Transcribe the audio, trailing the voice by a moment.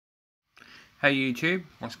Hey YouTube,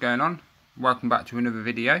 what's going on? Welcome back to another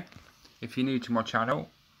video. If you're new to my channel,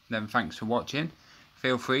 then thanks for watching.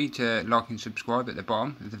 Feel free to like and subscribe at the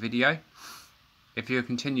bottom of the video. If you're a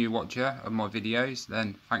continued watcher of my videos,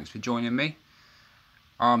 then thanks for joining me.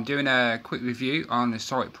 I'm doing a quick review on the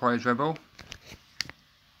site Prize Rebel.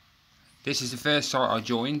 This is the first site I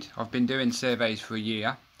joined. I've been doing surveys for a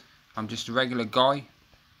year. I'm just a regular guy.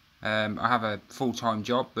 I have a full-time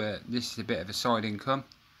job, but this is a bit of a side income.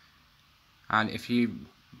 And if you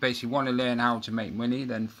basically want to learn how to make money,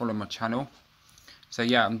 then follow my channel. So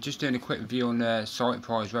yeah, I'm just doing a quick review on the site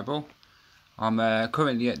Prize Rebel. I'm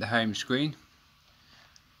currently at the home screen.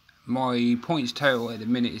 My points total at the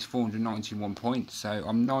minute is 491 points, so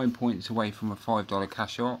I'm 9 points away from a $5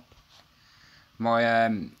 cash out.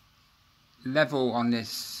 My level on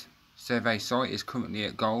this survey site is currently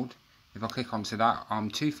at gold. If I click onto that,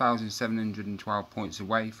 I'm 2,712 points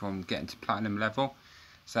away from getting to platinum level.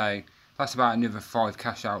 So that's about another 5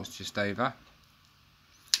 cash outs just over. I'm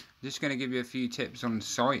just going to give you a few tips on the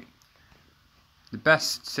site. The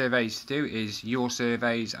best surveys to do is your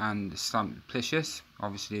surveys and Samplicious.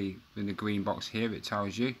 Obviously in the green box here it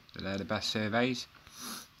tells you that they're the best surveys.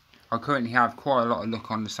 I currently have quite a lot of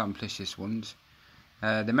luck on the Samplicious ones.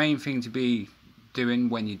 The main thing to be doing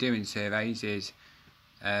when you're doing surveys is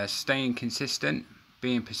staying consistent,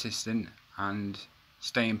 being persistent and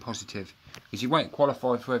staying positive, because you won't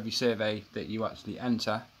qualify for every survey that you actually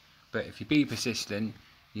enter, but if you be persistent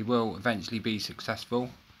you will eventually be successful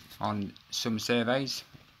on some surveys.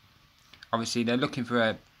 Obviously they're looking for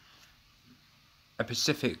a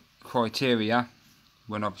specific criteria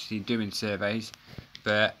when obviously doing surveys,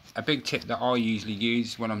 but a big tip that I usually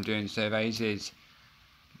use when I'm doing surveys is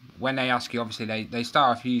when they ask you, obviously they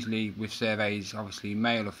start off usually with surveys, obviously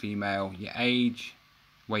male or female, your age,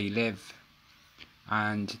 where you live,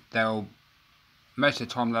 and most of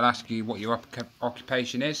the time they'll ask you what your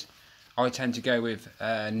occupation is. I tend to go with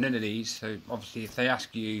none of these. So obviously if they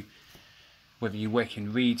ask you whether you work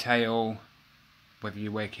in retail, whether you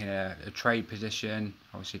work in a trade position,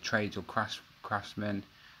 obviously trades or craftsmen,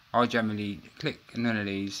 I generally click none of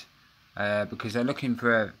these because they're looking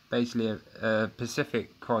for basically a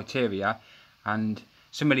specific criteria, and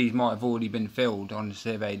some of these might have already been filled on the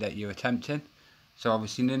survey that you're attempting. So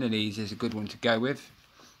obviously none of these is a good one to go with.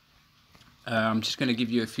 I'm just going to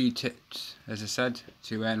give you a few tips, as I said,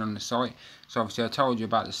 to earn on the site. So obviously I told you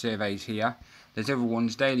about the surveys here. There's other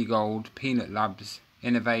ones: Daily Gold, Peanut Labs,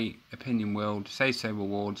 Innovate, Opinion World, Say So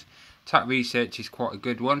Rewards. Tap Research is quite a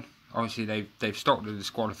good one. Obviously they've stopped the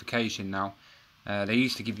disqualification now. They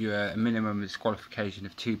used to give you a minimum disqualification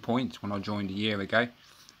of 2 points when I joined a year ago,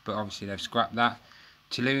 but obviously they've scrapped that.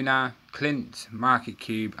 Tuluna, Clint, Market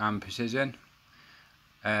Cube and Precision.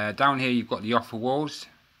 Down here you've got the offer walls.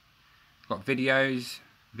 Got videos,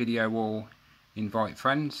 video wall, invite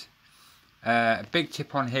friends. A big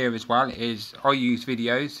tip on here as well is I use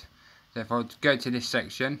videos. So if I go to this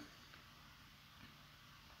section,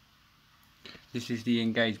 this is the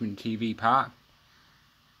engagement TV part.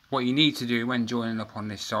 What you need to do when joining up on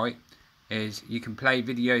this site is you can play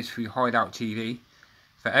videos through Hideout TV.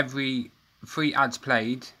 For every 3 ads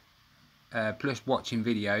played plus watching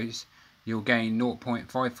videos, you'll gain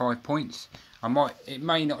 0.55 points. It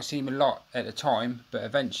may not seem a lot at the time, but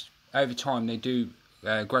eventually, over time, they do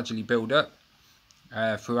gradually build up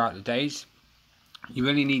throughout the days. You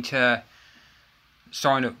really need to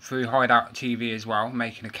sign up through Hideout TV as well,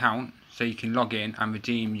 make an account, so you can log in and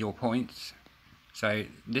redeem your points. So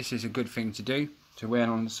this is a good thing to do to earn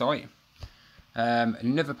on the site.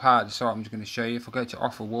 Another part of the site I'm just going to show you. If I go to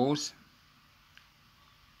offer walls,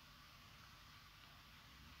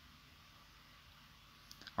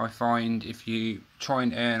 I find if you try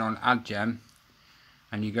and earn on AdGem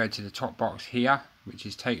and you go to the top box here, which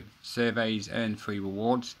is take surveys, earn free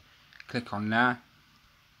rewards, click on there.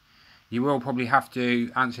 You will probably have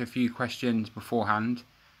to answer a few questions beforehand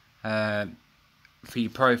for your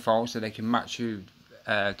profile so they can match you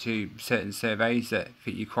to certain surveys that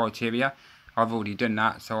fit your criteria. I've already done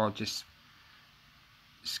that, so I'll just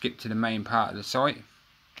skip to the main part of the site.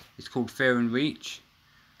 It's called Fear and Reach.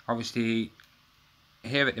 Obviously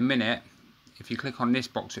here at the minute, if you click on this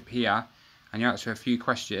box up here and you answer a few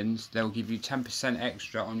questions, they'll give you 10%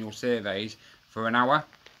 extra on your surveys for an hour.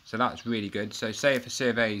 So that's really good. So say if a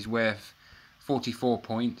survey is worth 44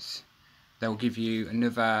 points, they'll give you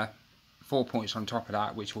another 4 points on top of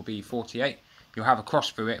that, which will be 48. You'll have a cross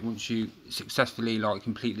through it once you successfully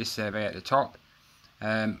complete this survey at the top.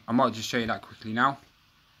 I might just show you that quickly now.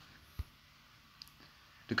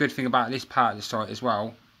 The good thing about this part of the site as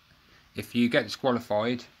well, if you get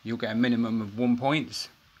disqualified, you'll get a minimum of 1 point,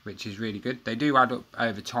 which is really good. They do add up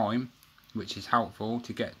over time, which is helpful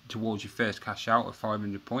to get towards your first cash out of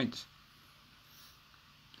 500 points.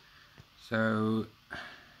 So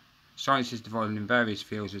science is divided in various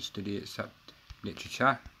fields of study except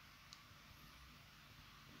literature.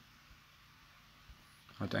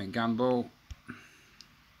 I don't gamble.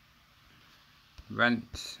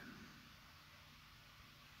 Rent.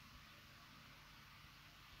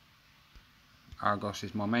 Argos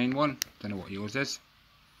is my main one. Don't know what yours is.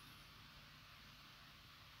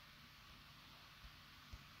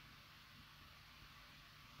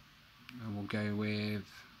 And we'll go with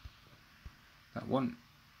that one.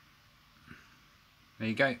 There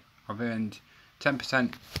you go. I've earned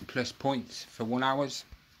 10% plus points for 1 hour.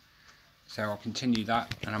 So I'll continue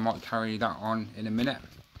that, and I might carry that on in a minute.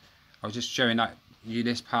 I was just showing you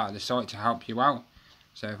this part of the site to help you out.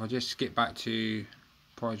 So if I just skip back to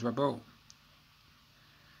Prize Rebel,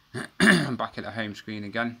 I'm back at the home screen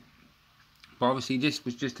again. But obviously this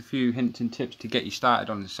was just a few hints and tips to get you started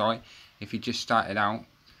on the site if you just started out.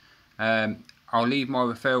 I'll leave my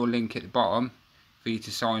referral link at the bottom for you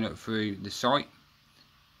to sign up through the site.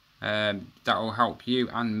 That will help you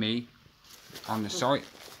and me on the site.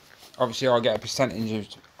 Obviously I get a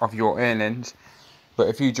percentage of your earnings, but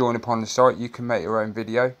if you join upon the site you can make your own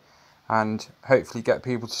video and hopefully get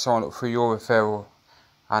people to sign up through your referral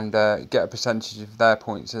and get a percentage of their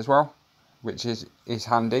points as well, which is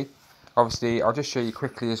handy. Obviously I'll just show you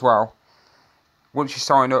quickly as well. Once you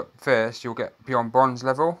sign up first, you'll get beyond bronze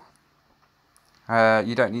level.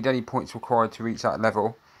 You don't need any points required to reach that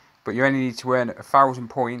level, but you only need to earn 1,000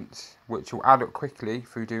 points, which will add up quickly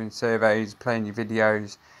through doing surveys, playing your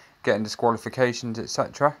videos, getting disqualifications,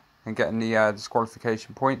 etc., and getting the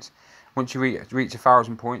disqualification points. Once you reach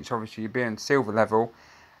 1,000 points, obviously you'll be on silver level.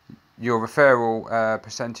 Your referral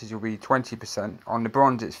percentage will be 20%. On the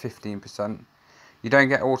bronze it's 15%. You don't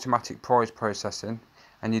get automatic prize processing,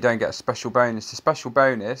 and you don't get a special bonus. The special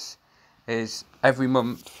bonus is every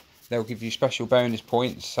month they'll give you special bonus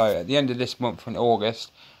points. So at the end of this month in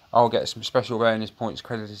August, I'll get some special bonus points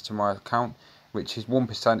credited to my account, which is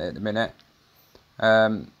 1% at the minute.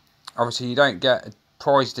 Obviously you don't get a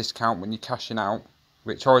prize discount when you're cashing out,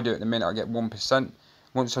 which I do at the minute. I get 1%.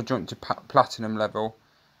 Once I jump to platinum level,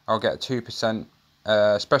 I'll get a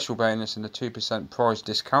 2% special bonus and a 2% prize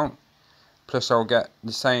discount. Plus I'll get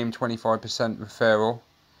the same 25% referral.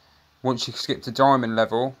 Once you skip to diamond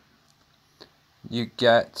level, you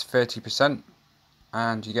get 30%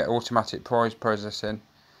 and you get automatic prize processing.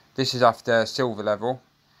 This is after silver level.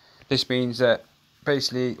 This means that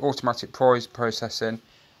basically automatic prize processing,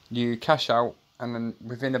 you cash out and then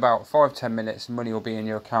within about 5-10 minutes the money will be in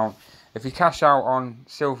your account. If you cash out on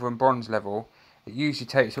silver and bronze level, it usually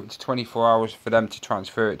takes up to 24 hours for them to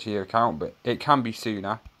transfer it to your account, but it can be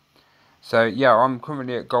sooner. So yeah, I'm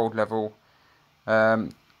currently at gold level.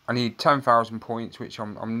 I need 10,000 points, which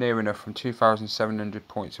I'm near enough from 2,700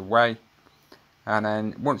 points away. And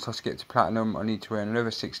then once I skip to platinum, I need to earn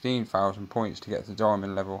another 16,000 points to get to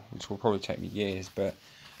diamond level, which will probably take me years, but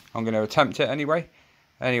I'm going to attempt it anyway.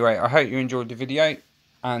 Anyway, I hope you enjoyed the video,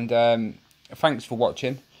 and thanks for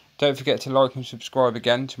watching. Don't forget to like and subscribe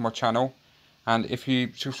again to my channel. And if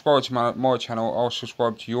you subscribe to my channel, I'll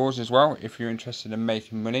subscribe to yours as well if you're interested in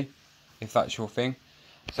making money, if that's your thing.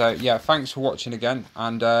 So yeah, thanks for watching again,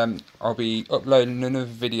 and I'll be uploading another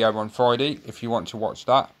video on Friday if you want to watch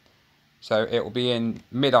that. So it will be in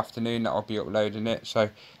mid-afternoon that I'll be uploading it, so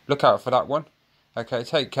look out for that one. Okay,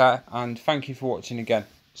 take care, and thank you for watching again.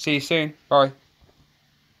 See you soon. Bye.